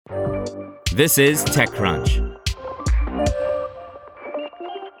This is TechCrunch.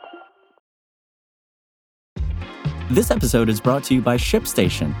 This episode is brought to you by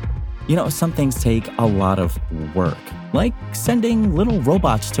ShipStation. You know, some things take a lot of work, like sending little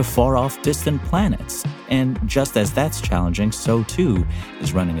robots to far-off distant planets. And just as that's challenging, so too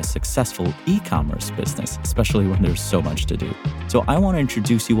is running a successful e-commerce business, especially when there's so much to do. So I want to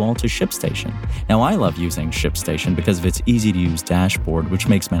introduce you all to ShipStation. Now, I love using ShipStation because of its easy-to-use dashboard, which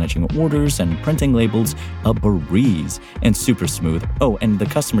makes managing orders and printing labels a breeze and super smooth. Oh, and the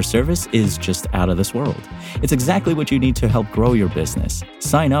customer service is just out of this world. It's exactly what you need to help grow your business.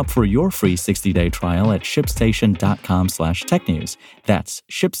 Sign up for your free 60-day trial at shipstation.com/technews. That's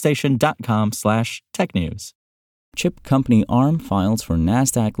shipstation.com/technews. Chip company ARM files for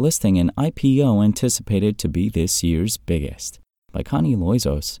Nasdaq listing and IPO anticipated to be this year's biggest. By Connie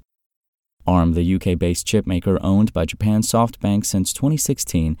Loizos. ARM, the UK-based chipmaker owned by Japan's SoftBank since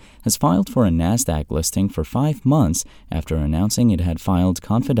 2016, has filed for a Nasdaq listing for 5 months after announcing it had filed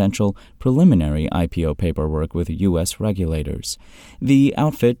confidential, preliminary IPO paperwork with U.S. regulators. The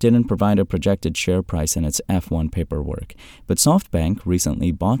outfit didn't provide a projected share price in its F-1 paperwork, but SoftBank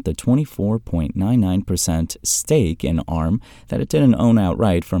recently bought the 24.99% stake in ARM that it didn't own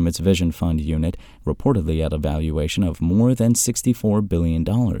outright from its Vision Fund unit, reportedly at a valuation of more than $64 billion.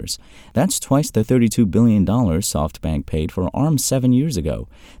 That's twice the $32 billion SoftBank paid for ARM 7 years ago.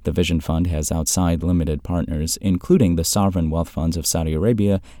 The Vision Fund has outside limited partners, including the sovereign wealth funds of Saudi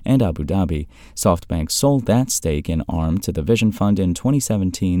Arabia and Abu Dhabi. SoftBank sold that stake in ARM to the Vision Fund in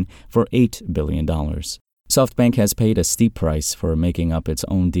 2017 for $8 billion. SoftBank has paid a steep price for making up its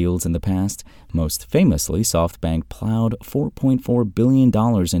own deals in the past. Most famously, SoftBank plowed $4.4 billion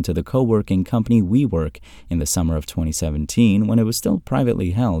into the co-working company WeWork in the summer of 2017 when it was still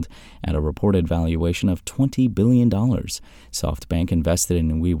privately held at a reported valuation of $20 billion. SoftBank invested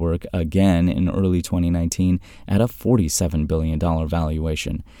in WeWork again in early 2019 at a $47 billion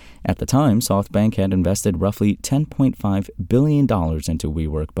valuation. At the time, SoftBank had invested roughly $10.5 billion into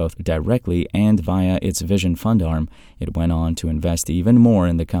WeWork, both directly and via its Vision Fund arm. It went on to invest even more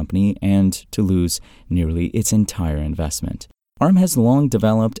in the company and to lose nearly its entire investment. ARM has long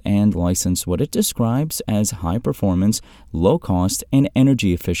developed and licensed what it describes as high-performance, low-cost, and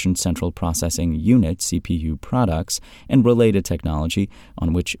energy-efficient central processing unit (CPU) products and related technology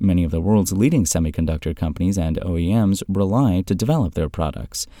on which many of the world's leading semiconductor companies and OEMs rely to develop their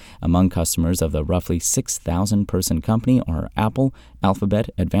products. Among customers of the roughly 6,000-person company are Apple, Alphabet,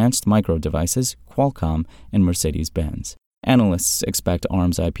 Advanced Micro Devices, Qualcomm, and Mercedes-Benz. Analysts expect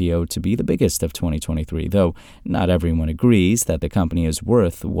ARM's IPO to be the biggest of 2023, though not everyone agrees that the company is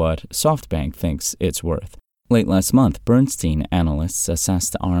worth what SoftBank thinks it's worth. Late last month, Bernstein analysts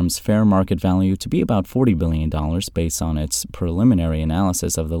assessed ARM's fair market value to be about $40 billion based on its preliminary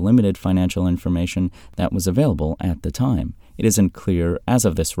analysis of the limited financial information that was available at the time. It isn't clear, as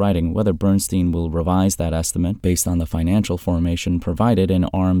of this writing, whether Bernstein will revise that estimate based on the financial formation provided in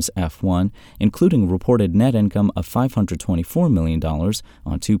ARM's F1, including reported net income of $524 million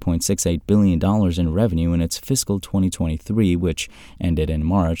on $2.68 billion in revenue in its fiscal 2023, which ended in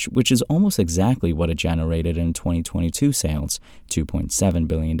March, which is almost exactly what it generated in 2022 sales, $2.7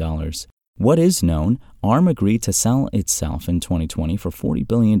 billion. What is known, ARM agreed to sell itself in 2020 for $40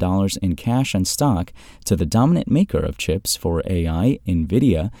 billion in cash and stock to the dominant maker of chips for AI,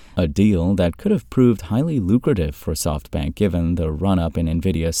 NVIDIA, a deal that could have proved highly lucrative for SoftBank given the run-up in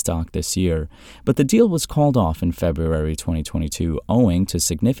NVIDIA stock this year. But the deal was called off in February 2022 owing to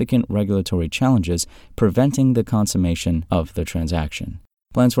significant regulatory challenges preventing the consummation of the transaction.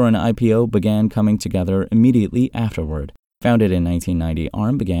 Plans for an IPO began coming together immediately afterward. Founded in 1990,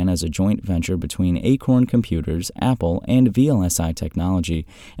 ARM began as a joint venture between Acorn Computers, Apple, and VLSI Technology,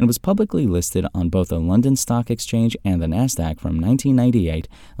 and was publicly listed on both the London Stock Exchange and the Nasdaq from 1998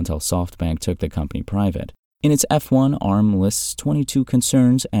 until SoftBank took the company private. In its F1, ARM lists 22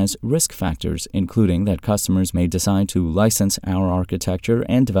 concerns as risk factors, including that customers may decide to license our architecture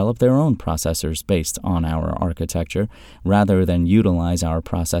and develop their own processors based on our architecture, rather than utilize our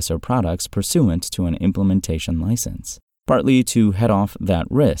processor products pursuant to an implementation license. Partly to head off that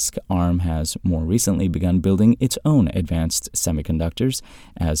risk, ARM has more recently begun building its own advanced semiconductors,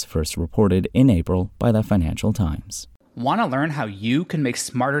 as first reported in April by the Financial Times. Want to learn how you can make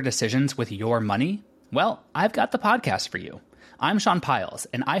smarter decisions with your money? Well, I've got the podcast for you. I'm Sean Piles,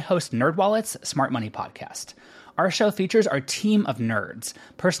 and I host NerdWallet's Smart Money Podcast. Our show features our team of nerds,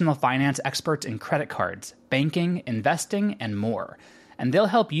 personal finance experts in credit cards, banking, investing, and more. And they'll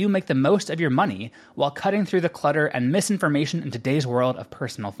help you make the most of your money while cutting through the clutter and misinformation in today's world of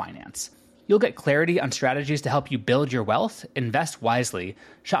personal finance. You'll get clarity on strategies to help you build your wealth, invest wisely,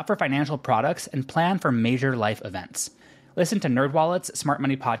 shop for financial products, and plan for major life events. Listen to NerdWallet's Smart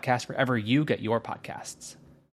Money Podcast wherever you get your podcasts.